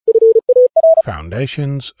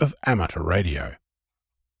Foundations of Amateur Radio.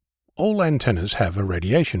 All antennas have a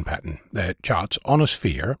radiation pattern that charts on a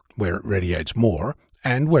sphere where it radiates more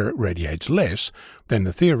and where it radiates less than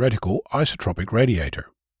the theoretical isotropic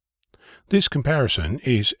radiator. This comparison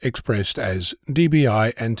is expressed as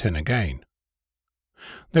dBi antenna gain.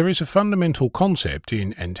 There is a fundamental concept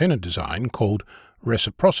in antenna design called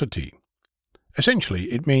reciprocity. Essentially,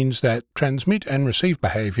 it means that transmit and receive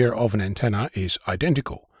behavior of an antenna is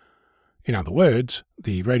identical. In other words,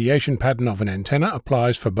 the radiation pattern of an antenna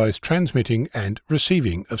applies for both transmitting and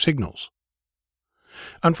receiving of signals.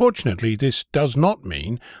 Unfortunately, this does not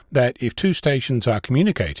mean that if two stations are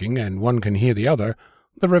communicating and one can hear the other,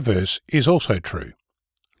 the reverse is also true.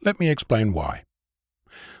 Let me explain why.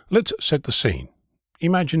 Let's set the scene.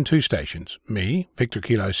 Imagine two stations, me, Victor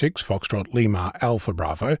Kilo 6, Foxtrot Lima Alpha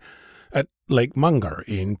Bravo, at Lake Mungar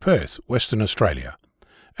in Perth, Western Australia,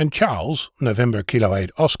 and Charles, November Kilo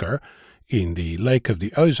 8 Oscar, in the Lake of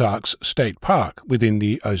the Ozarks State Park within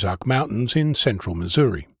the Ozark Mountains in central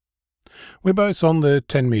Missouri. We're both on the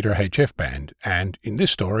 10-meter HF band, and in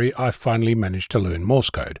this story I finally managed to learn Morse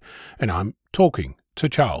code, and I'm talking to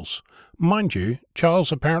Charles. Mind you,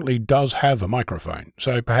 Charles apparently does have a microphone,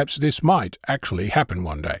 so perhaps this might actually happen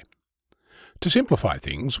one day. To simplify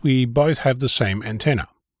things, we both have the same antenna,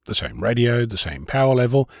 the same radio, the same power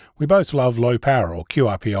level. We both love low power or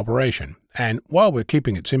QRP operation, and while we're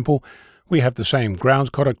keeping it simple, we have the same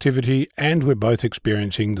ground conductivity and we're both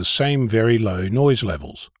experiencing the same very low noise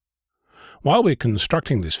levels. While we're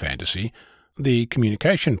constructing this fantasy, the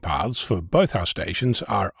communication paths for both our stations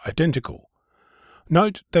are identical.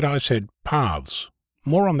 Note that I said paths.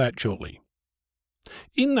 More on that shortly.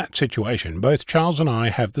 In that situation, both Charles and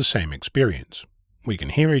I have the same experience. We can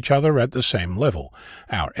hear each other at the same level.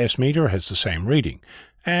 Our S-meter has the same reading.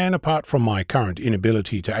 And apart from my current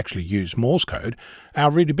inability to actually use Morse code,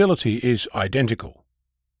 our readability is identical.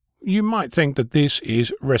 You might think that this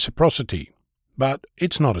is reciprocity, but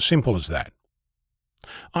it's not as simple as that.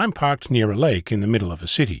 I'm parked near a lake in the middle of a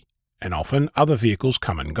city, and often other vehicles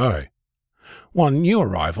come and go. One new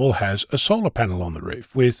arrival has a solar panel on the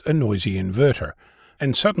roof with a noisy inverter,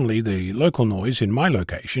 and suddenly the local noise in my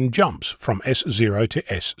location jumps from S0 to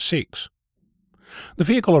S6. The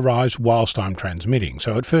vehicle arrives whilst I'm transmitting,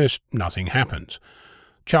 so at first nothing happens.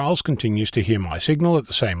 Charles continues to hear my signal at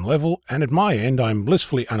the same level, and at my end I'm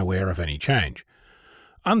blissfully unaware of any change.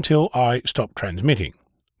 Until I stop transmitting,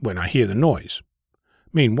 when I hear the noise.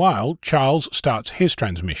 Meanwhile, Charles starts his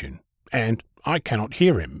transmission, and I cannot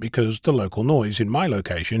hear him because the local noise in my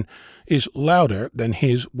location is louder than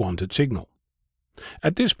his wanted signal.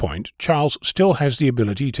 At this point, Charles still has the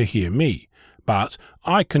ability to hear me, but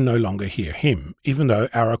I can no longer hear him, even though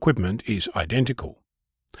our equipment is identical.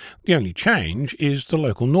 The only change is the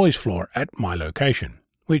local noise floor at my location,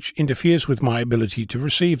 which interferes with my ability to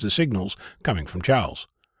receive the signals coming from Charles.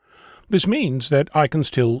 This means that I can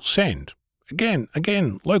still send, again,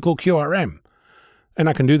 local QRM, and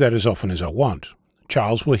I can do that as often as I want.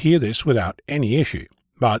 Charles will hear this without any issue,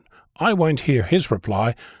 but I won't hear his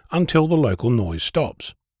reply until the local noise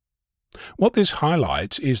stops. What this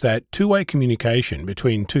highlights is that two-way communication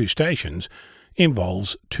between two stations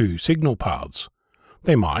involves two signal paths.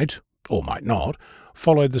 They might, or might not,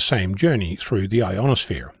 follow the same journey through the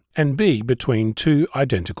ionosphere and be between two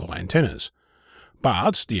identical antennas.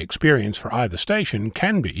 But the experience for either station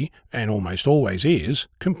can be, and almost always is,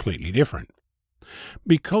 completely different.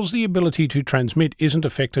 Because the ability to transmit isn't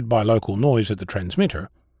affected by local noise at the transmitter,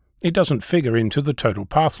 it doesn't figure into the total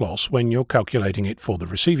path loss when you're calculating it for the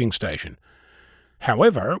receiving station.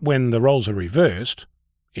 However, when the roles are reversed,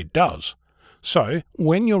 it does. So,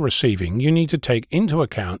 when you're receiving, you need to take into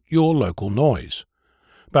account your local noise.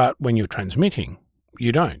 But when you're transmitting,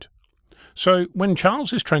 you don't. So, when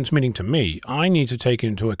Charles is transmitting to me, I need to take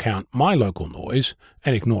into account my local noise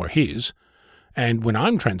and ignore his. And when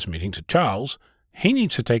I'm transmitting to Charles, he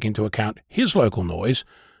needs to take into account his local noise,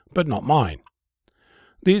 but not mine.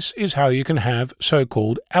 This is how you can have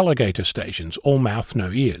so-called alligator stations, all mouth,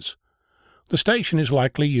 no ears. The station is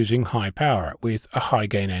likely using high power with a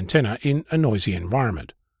high-gain antenna in a noisy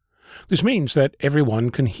environment. This means that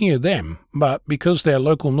everyone can hear them, but because their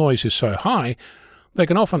local noise is so high, they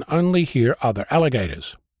can often only hear other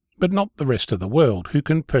alligators, but not the rest of the world who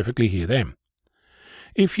can perfectly hear them.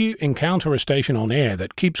 If you encounter a station on air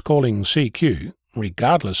that keeps calling CQ,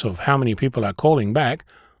 regardless of how many people are calling back,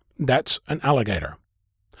 that's an alligator.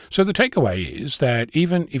 So the takeaway is that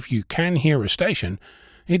even if you can hear a station,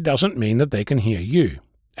 it doesn't mean that they can hear you,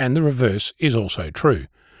 and the reverse is also true.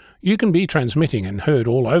 You can be transmitting and heard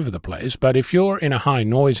all over the place, but if you're in a high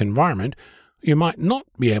noise environment, you might not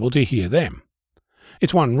be able to hear them.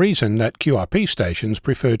 It's one reason that QRP stations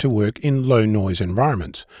prefer to work in low-noise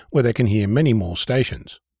environments, where they can hear many more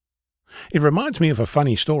stations. It reminds me of a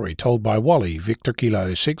funny story told by Wally, Victor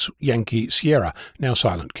Kilo 6 Yankee Sierra, now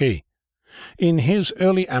Silent Key. In his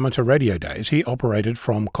early amateur radio days, he operated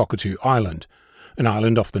from Cockatoo Island, an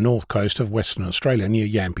island off the north coast of Western Australia near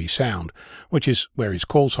Yampi Sound, which is where his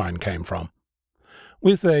call sign came from.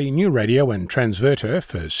 With a new radio and transverter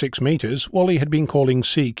for 6 meters, Wally had been calling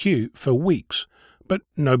CQ for weeks, but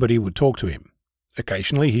nobody would talk to him.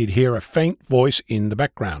 Occasionally he'd hear a faint voice in the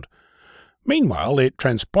background. Meanwhile, it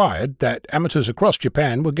transpired that amateurs across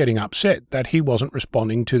Japan were getting upset that he wasn't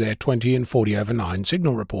responding to their 20 and 40 over 9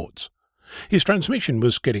 signal reports. His transmission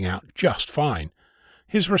was getting out just fine.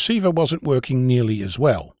 His receiver wasn't working nearly as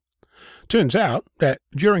well. Turns out that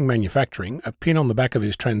during manufacturing, a pin on the back of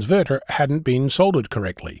his transverter hadn't been soldered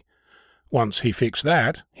correctly. Once he fixed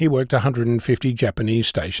that, he worked 150 Japanese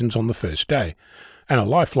stations on the first day, and a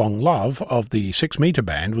lifelong love of the 6-meter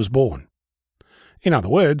band was born. In other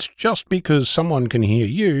words, just because someone can hear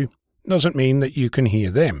you doesn't mean that you can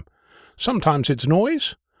hear them. Sometimes it's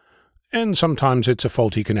noise, and sometimes it's a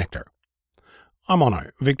faulty connector. I'm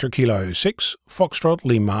Ono, Victor Kilo 6, Foxtrot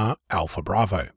Lima Alpha Bravo.